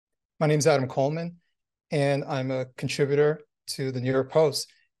My name is Adam Coleman, and I'm a contributor to the New York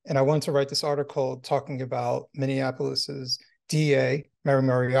Post. And I wanted to write this article talking about Minneapolis's DA, Mary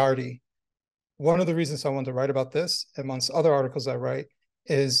Moriarty. One of the reasons I wanted to write about this, amongst other articles I write,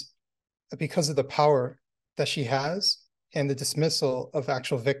 is because of the power that she has and the dismissal of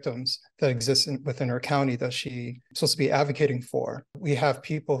actual victims that exist within her county that she's supposed to be advocating for. We have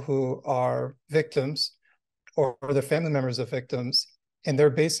people who are victims or they're family members of victims, and they're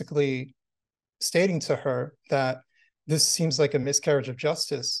basically stating to her that this seems like a miscarriage of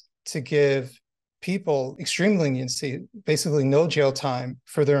justice to give people extreme leniency, basically no jail time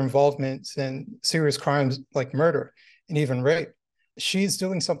for their involvement in serious crimes like murder and even rape. She's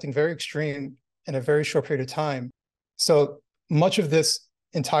doing something very extreme in a very short period of time. So much of this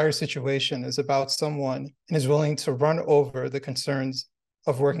entire situation is about someone and is willing to run over the concerns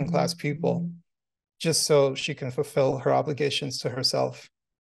of working class people just so she can fulfill her obligations to herself.